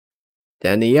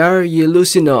Daniyar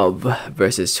Yeleussinov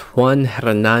versus Juan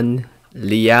Hernan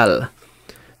Leal.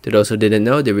 To those who didn't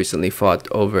know, they recently fought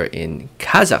over in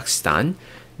Kazakhstan,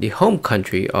 the home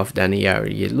country of Daniyar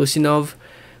Yeleussinov.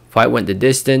 Fight went the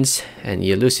distance, and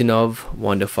Yeleussinov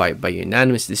won the fight by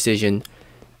unanimous decision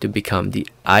to become the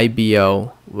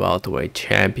IBO welterweight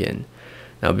champion.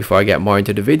 Now, before I get more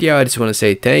into the video, I just want to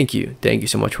say thank you. Thank you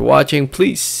so much for watching.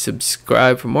 Please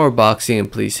subscribe for more boxing,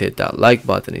 and please hit that like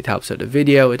button. It helps out the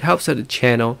video. It helps out the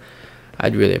channel.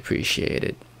 I'd really appreciate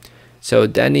it. So,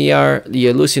 Daniyar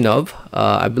Yeleussinov,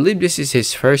 I believe this is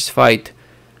his first fight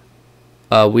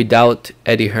without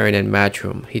Eddie Hearn and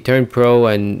Matchroom. He turned pro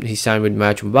and he signed with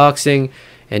Matchroom Boxing,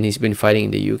 and he's been fighting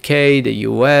in the UK, the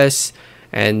US,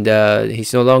 and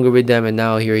he's no longer with them, and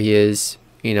now here he is,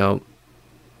 you know,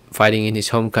 fighting in his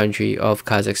home country of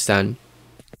Kazakhstan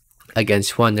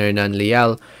against Juan Hernan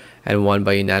Leal, and won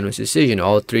by unanimous decision.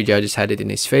 All three judges had it in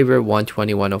his favor: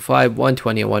 120-105,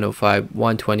 120-105,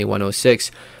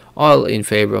 120-106, all in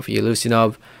favor of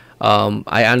Yeleussinov.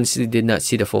 I honestly did not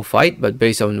see the full fight, but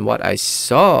based on what I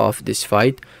saw of this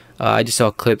fight, I just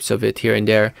saw clips of it here and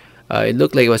there. It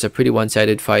looked like it was a pretty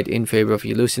one-sided fight in favor of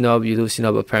Yeleussinov.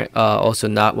 Yeleussinov also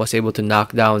was able to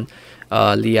knock down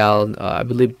Leal, I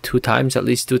believe at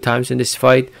least two times in this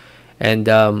fight. And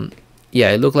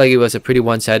yeah, it looked like it was a pretty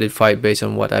one-sided fight based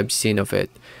on what I've seen of it.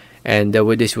 And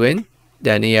with this win,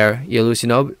 Daniyar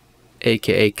Yeleussinov,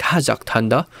 aka Kazakh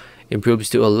Thunder, improves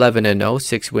to 11-0,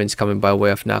 6 wins coming by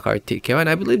way of knockout TKO. And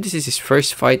I believe this is his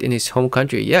first fight in his home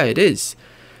country. Yeah, it is,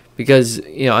 because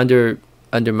you know, under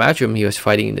Matchroom, he was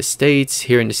fighting in the States,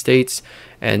 here in the States,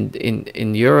 and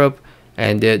in Europe,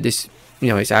 and this, you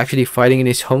know, he's actually fighting in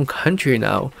his home country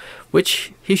now,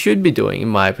 which he should be doing, in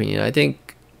my opinion. I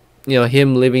think, you know,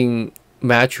 him leaving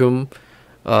Matchroom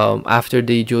after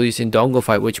the Julius Indongo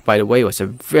fight, which by the way was a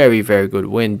very, very good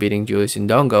win, beating Julius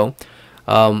Indongo.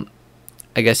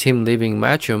 I guess him leaving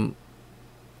Matchroom,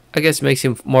 I guess, makes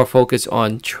him more focused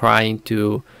on trying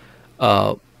to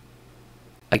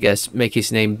I guess make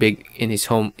his name big in his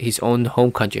own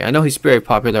home country. I know he's very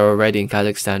popular already in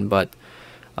Kazakhstan, but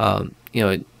you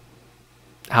know,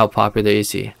 how popular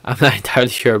is he? I'm not entirely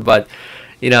sure, but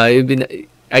you know, it'd been,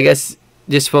 I guess,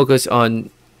 just focus on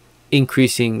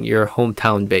increasing your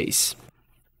hometown base,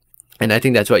 and I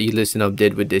think that's what Yeleussinov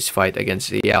did with this fight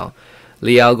against Leal.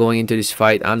 Leal going into this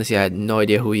fight, honestly, I had no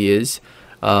idea who he is.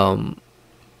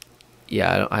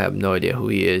 Yeah, I have no idea who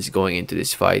he is going into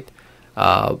this fight.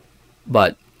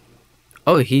 But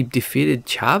oh, he defeated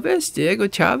Diego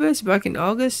Chavez back in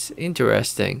August.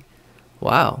 Interesting.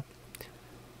 Wow.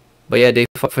 But yeah, they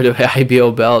fought for the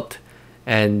IBO belt,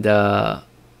 and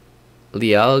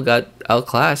Leal got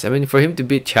outclassed. I mean, for him to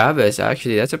beat Chavez,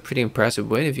 actually, that's a pretty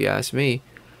impressive win if you ask me.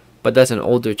 But that's an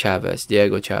older Chavez,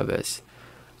 Diego Chavez.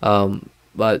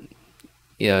 But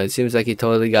you know, it seems like he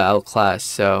totally got outclassed.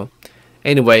 So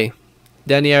anyway,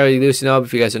 Daniyar Yeleussinov,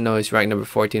 if you guys don't know, is ranked number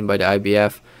 14 by the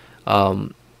IBF.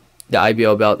 The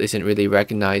IBO belt isn't really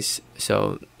recognized,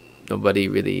 so nobody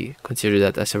really considers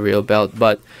that as a real belt.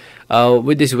 But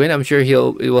with this win, I'm sure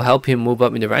it will help him move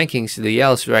up in the rankings.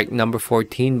 Leal's ranked number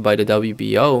 14 by the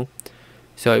WBO,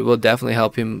 so it will definitely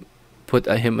help him, put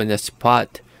him in a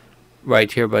spot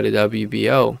right here by the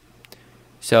WBO.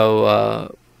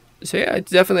 So so yeah,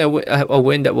 it's definitely a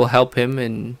win that will help him,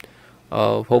 and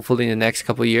hopefully in the next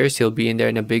couple of years he'll be in there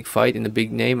in a big fight, in a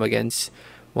big name, against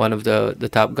one of the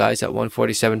top guys at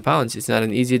 147 pounds. It's not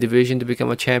an easy division to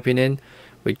become a champion in,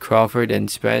 with Crawford and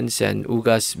Spence and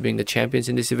Ugas being the champions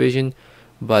in this division.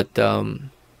 But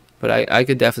I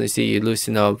could definitely see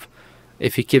Yeleussinov,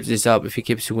 if he keeps this up, if he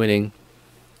keeps winning,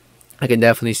 I can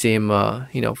definitely see him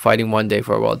you know, fighting one day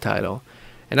for a world title.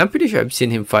 And I'm pretty sure I've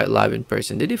seen him fight live in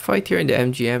person. Did he fight here in the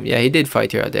MGM? Yeah, he did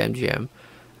fight here at the MGM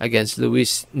against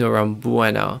Luis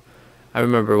Norambuena. I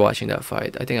remember watching that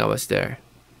fight. I think I was there.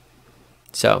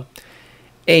 So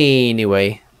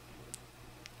anyway,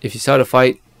 if you saw the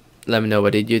fight, let me know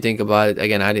what did you think about it.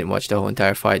 Again, I didn't watch the whole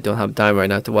entire fight. Don't have time right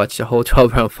now to watch the whole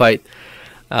 12-round fight.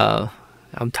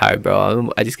 I'm tired,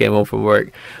 bro. I just came home from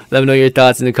work. Let me know your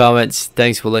thoughts in the comments.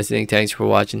 Thanks for listening. Thanks for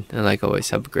watching. And like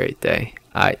always, have a great day.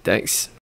 Alright, thanks.